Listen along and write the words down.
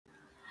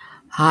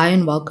Hi,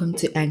 and welcome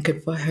to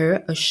Anchored for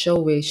Her, a show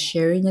where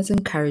sharing is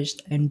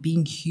encouraged and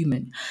being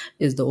human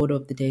is the order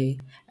of the day.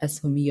 As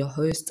for me, your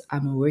host,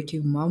 I'm a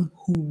working mom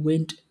who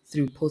went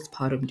through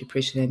postpartum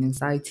depression and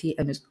anxiety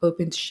and is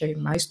open to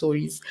sharing my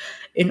stories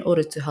in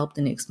order to help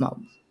the next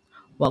mom.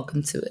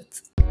 Welcome to it.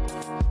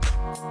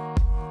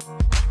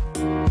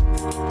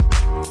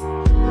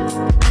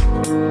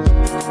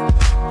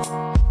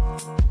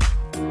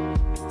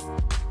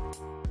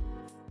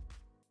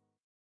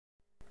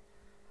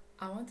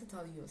 I want to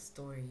tell you a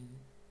story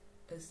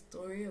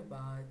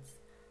about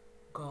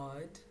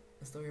God,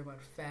 a story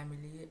about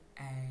family,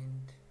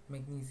 and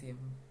magnesium.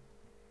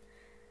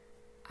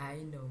 I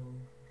know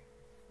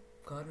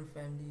God and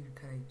family you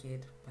kind of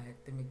get, but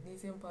the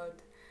magnesium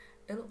part,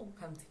 it'll all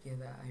come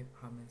together, I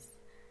promise.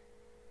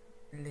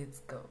 Let's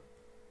go.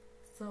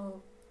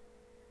 So,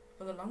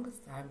 for the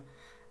longest time,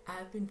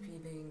 I've been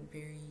feeling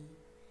very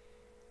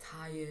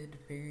tired,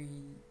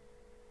 very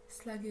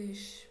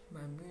sluggish.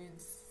 My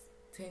moods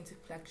tend to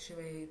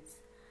fluctuate,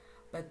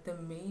 but the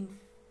main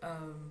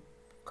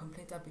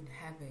complaint I've been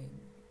having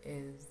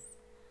is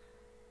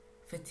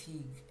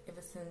fatigue.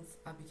 Ever since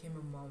I became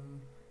a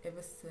mom,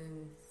 ever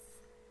since,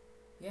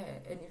 yeah,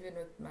 and even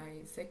with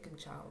my second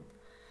child,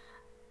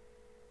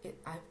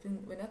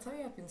 when I tell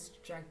you I've been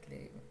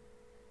struggling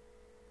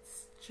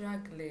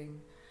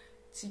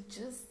to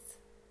just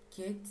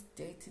get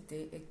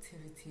day-to-day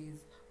activities.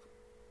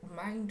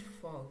 Mind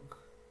fog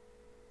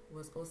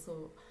was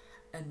also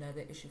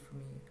another issue for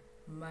me.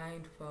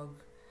 Mind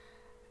fog.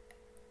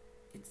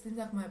 It seems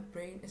like my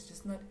brain is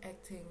just not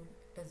acting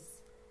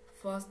as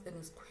fast and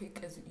as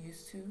quick as it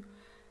used to.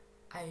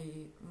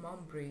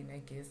 Mom brain, I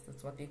guess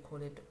that's what they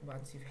call it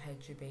once you've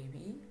had your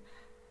baby.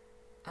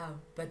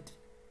 But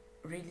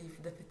really,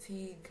 the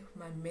fatigue,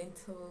 my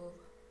mental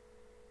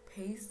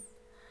pace,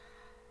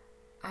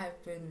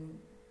 I've been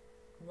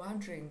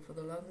wondering for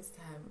the longest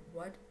time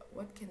what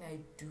can I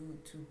do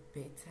to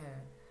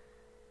better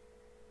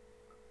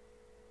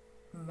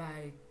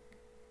my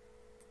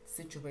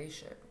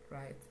situation,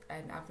 right?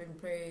 And I've been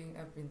praying,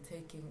 I've been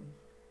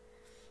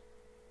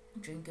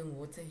drinking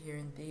water here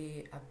and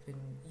there, I've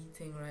been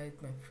eating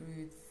right, my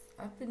fruits,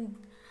 I've been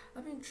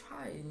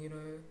trying,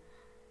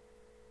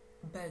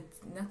 but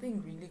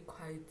nothing really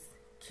quite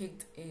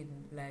kicked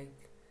in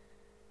like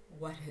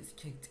what has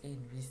kicked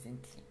in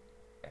recently,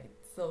 right?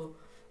 So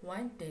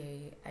one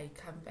day I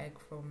come back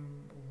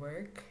from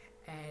work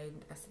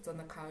and I sit on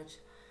the couch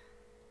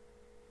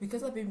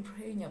because I've been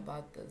praying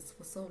about this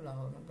for so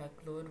long. I'm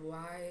like, Lord,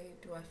 why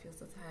do I feel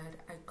so tired?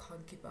 I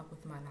can't keep up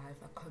with my life.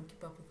 I can't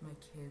keep up with my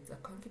kids. I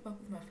can't keep up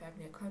with my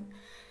family.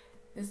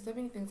 There's so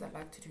many things I'd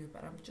like to do,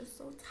 but I'm just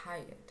so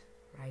tired,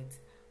 right?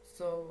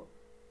 So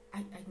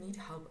I need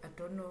help. I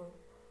don't know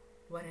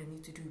what I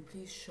need to do.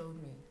 Please show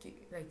me.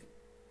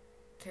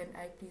 Can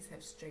I please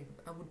have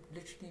strength? I would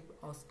literally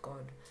ask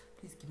God,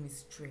 please give me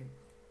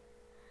strength.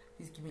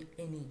 Please give me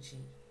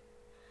energy.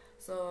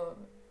 So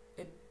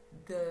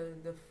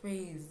the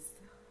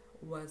phase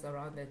was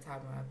around that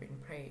time when I've been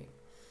praying.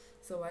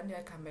 So one day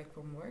I come back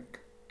from work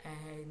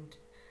and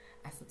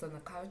I sit on the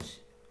couch,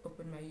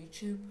 open my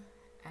YouTube,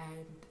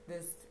 and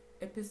this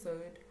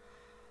episode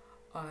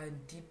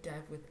on Deep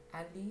Dive with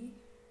Ali.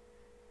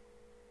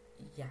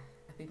 Yeah,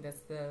 I think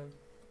that's the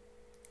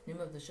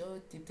name of the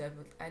show, Deep Dive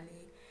with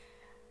Ali.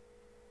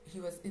 He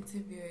was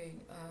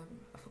interviewing,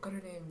 I forgot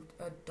her name,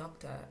 a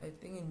doctor, I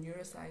think a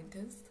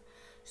neuroscientist.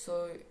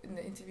 So in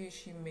the interview,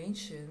 she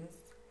mentions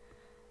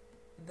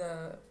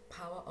the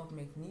power of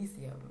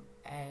magnesium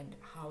and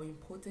how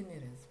important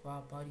it is for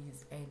our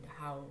bodies and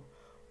how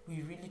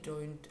we really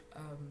don't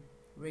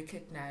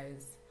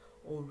recognize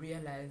or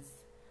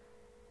realize,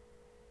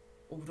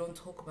 or we don't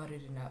talk about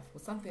it enough, or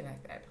something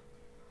like that.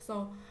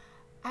 So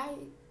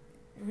I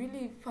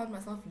really found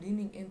myself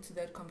leaning into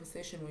that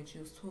conversation when she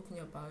was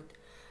talking about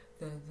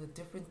the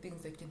different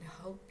things that can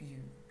help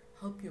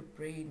your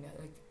brain,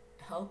 like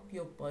help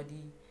your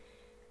body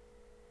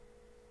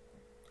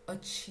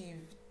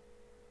achieve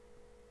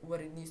what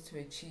it needs to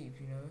achieve.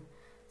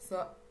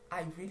 So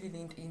I really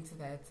leaned into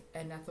that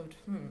and I thought,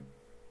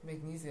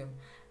 magnesium.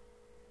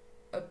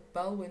 A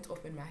bell went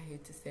off in my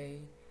head to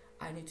say,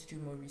 I need to do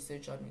more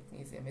research on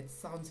magnesium. It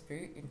sounds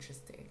very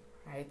interesting,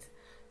 right?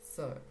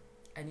 So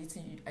I need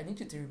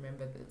you to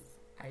remember this.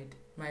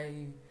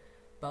 My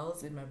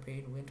bells in my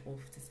brain went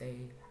off to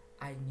say,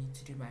 I need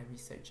to do my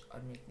research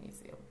on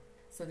magnesium.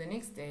 So the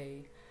next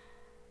day,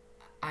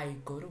 I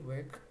go to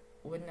work.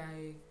 When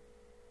I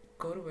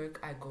go to work,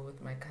 I go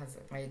with my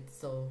cousin, right?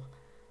 So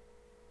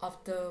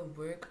after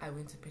work, I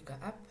went to pick her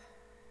up,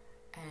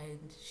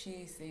 and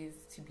she says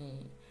to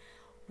me,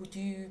 would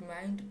you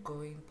mind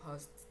going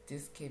past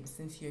this camp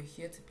since you're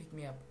here to pick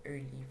me up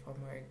early from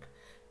work?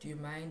 Do you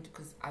mind,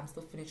 because I'm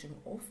still finishing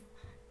off,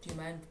 do you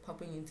mind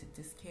popping into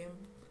this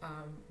camp?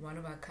 One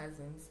of our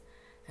cousins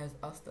has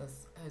asked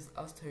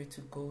her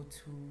to go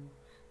to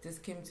this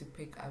camp to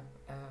pick up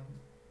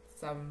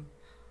some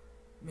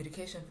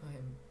medication for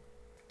him.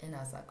 And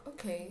I was like,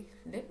 okay,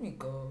 let me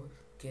go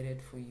get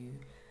it for you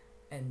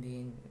and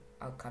then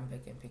I'll come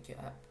back and pick you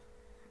up.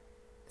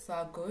 So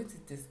I'll go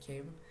to this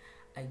camp.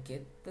 I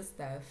get the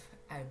stuff.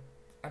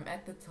 I'm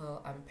at the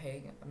till. I'm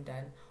paying. I'm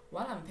done.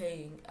 While I'm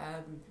paying,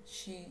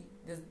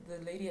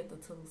 the lady at the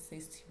till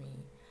says to me,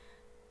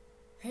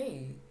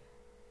 "Hey,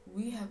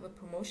 we have a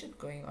promotion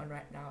going on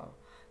right now.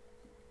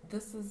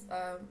 This is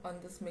on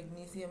this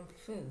magnesium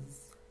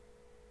fizz."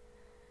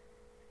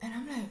 And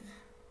I'm like,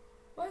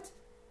 "What?"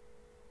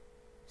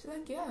 She's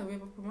like, "Yeah, we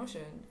have a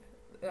promotion,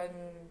 and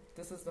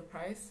this is the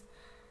price."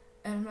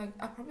 And I'm like,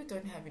 "I probably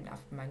don't have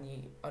enough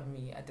money on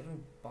me. I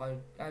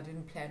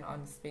didn't plan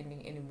on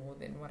spending any more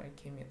than what I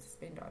came here to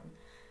spend on."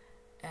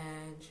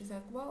 And she's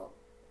like, "Well,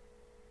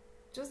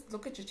 just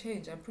look at your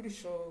change. I'm pretty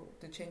sure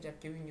the change I've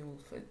given you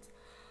will fit."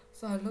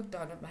 So I looked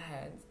down at my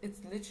hands.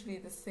 It's literally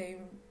the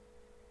same.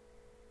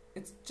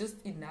 It's just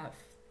enough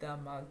the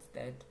amount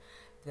that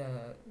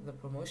the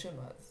promotion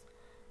was.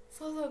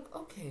 So I was like,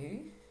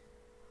 okay,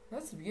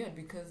 that's weird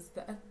because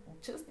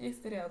just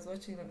yesterday I was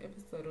watching an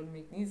episode on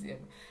magnesium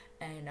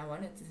and I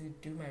wanted to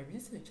do my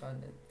research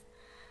on it.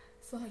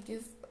 So I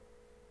guess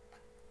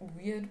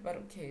weird, but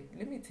okay,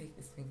 let me take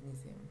this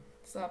magnesium.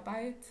 So I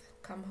buy it,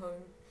 come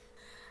home.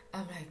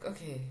 I'm like,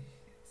 okay,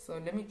 so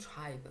let me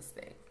try this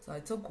thing. So I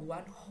took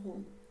one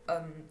whole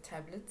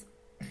tablet,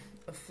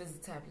 a fizz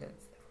tablet,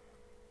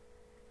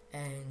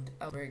 and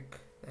I work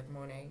that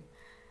morning.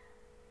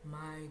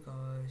 My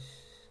gosh,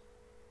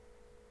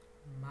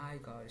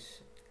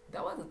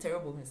 that was a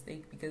terrible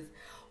mistake because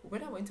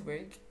when I went to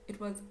work,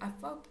 I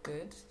felt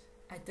good.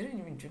 I didn't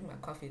even drink my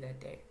coffee that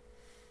day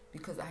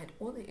because I had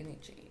all the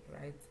energy,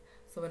 right?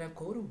 So when I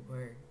go to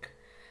work,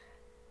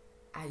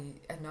 I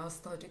now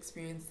start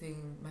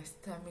experiencing my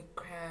stomach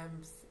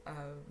cramps.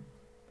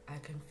 I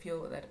can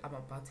feel that I'm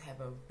about to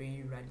have a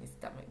very runny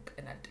stomach,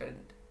 and I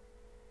don't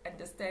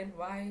understand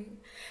why,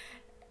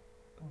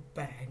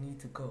 but I need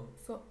to go.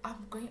 So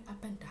I'm going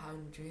up and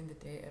down during the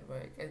day at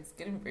work, and it's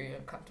getting very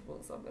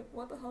uncomfortable. So I'm like,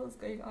 what the hell is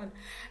going on?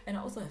 And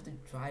I also have to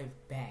drive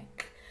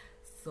back,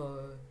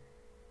 so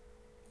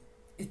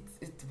it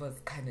was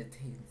kind of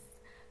tense.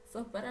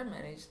 So, but I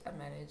managed,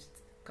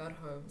 got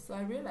home. So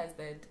I realized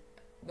that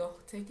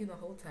taking the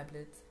whole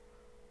tablet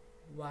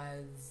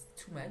was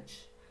too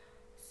much.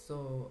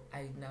 So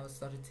I now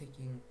started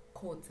taking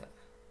quarter.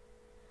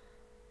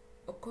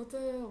 A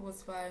quarter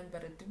was fine,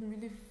 but I didn't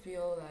really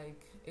feel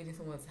like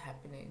anything was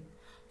happening.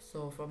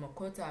 So from a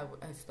quarter,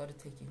 I started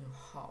taking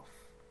half.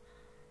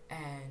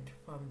 And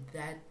from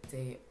that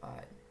day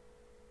on,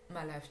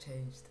 my life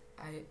changed.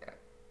 I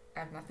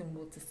have nothing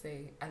more to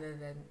say other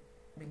than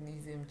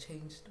magnesium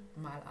changed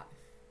my life.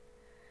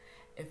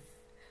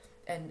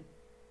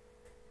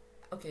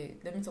 Okay,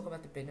 let me talk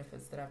about the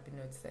benefits that I've been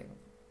noticing.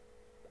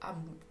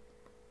 I'm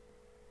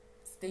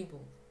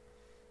stable.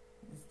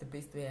 It's the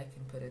best way I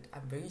can put it.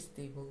 I'm very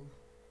stable.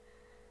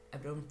 I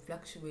don't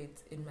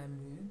fluctuate in my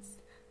moods.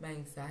 My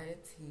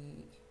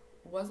anxiety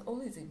was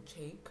always in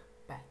check,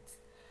 but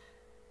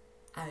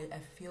I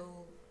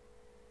feel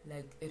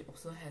like it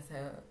also has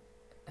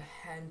a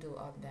handle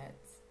on that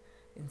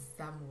in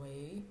some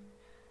way.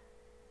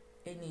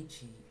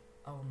 Energy.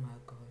 Oh my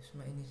gosh,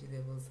 my energy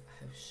levels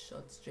have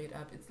shot straight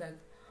up. It's like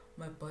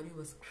my body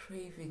was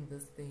craving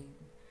this thing,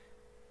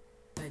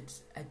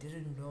 but I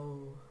didn't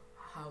know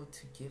how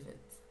to give it.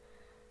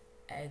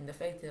 And the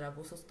fact that I've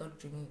also started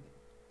drinking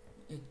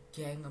a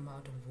gang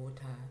amount of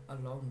water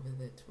along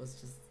with it was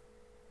just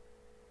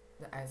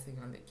the icing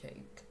on the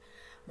cake.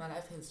 My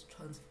life has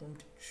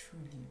transformed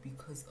truly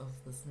because of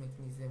this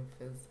magnesium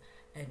fizz,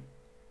 and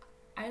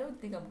I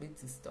don't think I'm going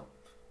to stop.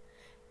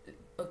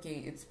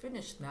 Okay, it's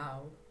finished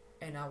now,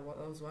 and I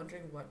was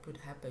wondering what would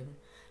happen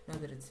now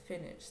that it's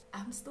finished.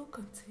 I'm still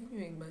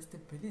continuing my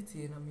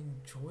stability and I'm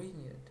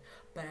enjoying it,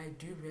 but I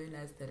do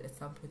realize that at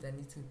some point I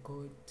need to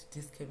go to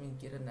Discount and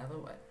get another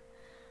one.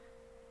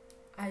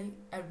 I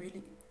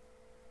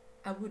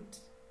would,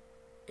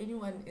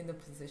 anyone in the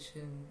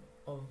position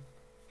of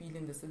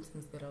feeling the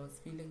symptoms that I was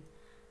feeling,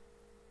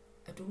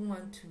 I don't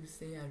want to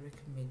say I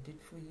recommend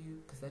it for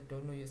you because I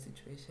don't know your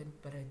situation,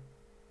 but I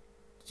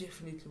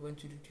definitely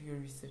want you to do your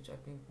research on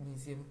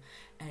magnesium,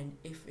 and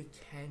if it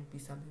can be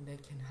something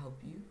that can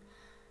help you,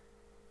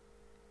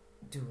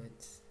 do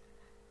it.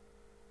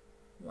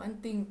 One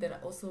thing that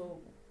I also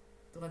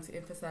want to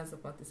emphasize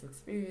about this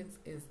experience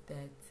is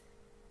that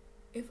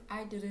if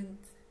I didn't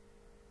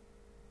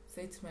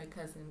say to my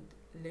cousin,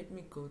 let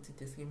me go to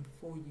this game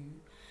for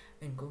you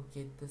and go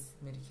get this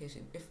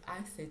medication, if I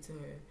say to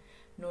her,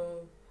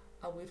 no,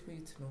 I'll wait for you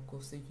to go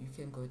so you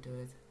can go do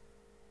it,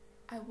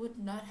 I would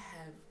not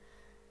have,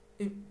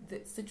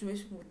 the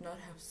situation would not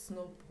have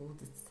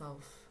snowballed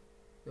itself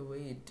the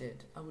way it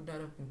did. I would not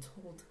have been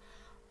told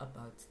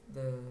about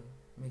the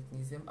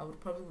magnesium. I would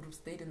have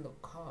stayed in the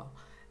car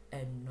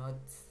and not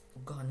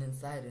gone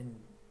inside and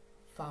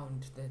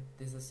found that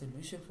there's a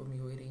solution for me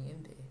waiting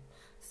in there.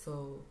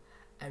 So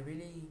I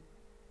really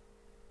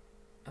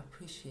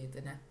appreciate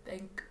and I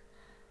thank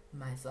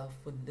myself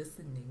for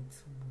listening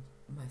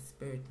to my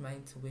spirit, my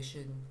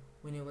intuition,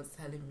 when it was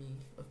telling me,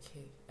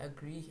 okay,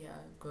 agree here,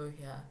 go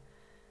here.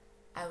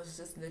 I was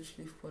just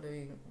literally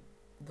following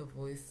the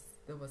voice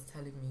that was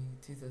telling me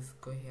to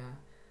just go here,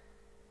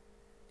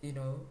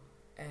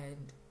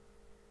 and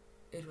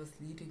it was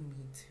leading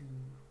me to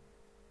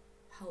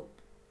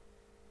help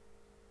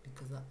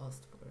because I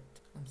asked for it.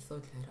 I'm so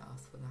glad I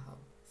asked for the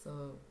help.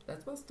 So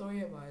that's my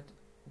story about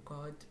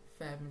God,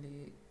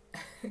 family,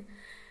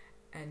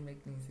 and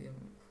magnesium.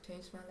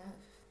 Changed my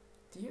life.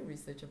 Do your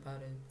research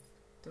about it.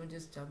 Don't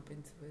just jump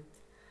into it.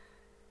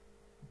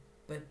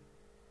 But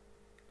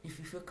if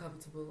you feel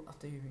comfortable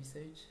after your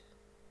research,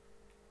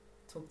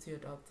 talk to your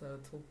doctor,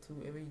 talk to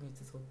whoever you need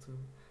to talk to.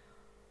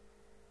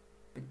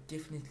 But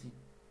definitely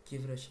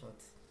give it a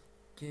shot.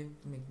 Give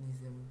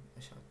magnesium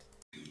a shot.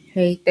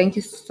 Hey, thank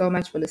you so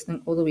much for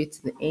listening all the way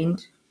to the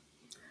end.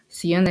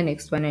 See you on the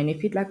next one. And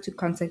if you'd like to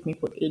contact me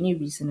for any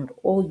reason at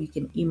all, you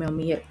can email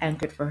me at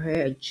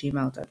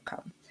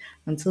anchoredforher@gmail.com.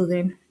 Until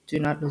then, do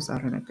not lose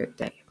out on a good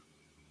day.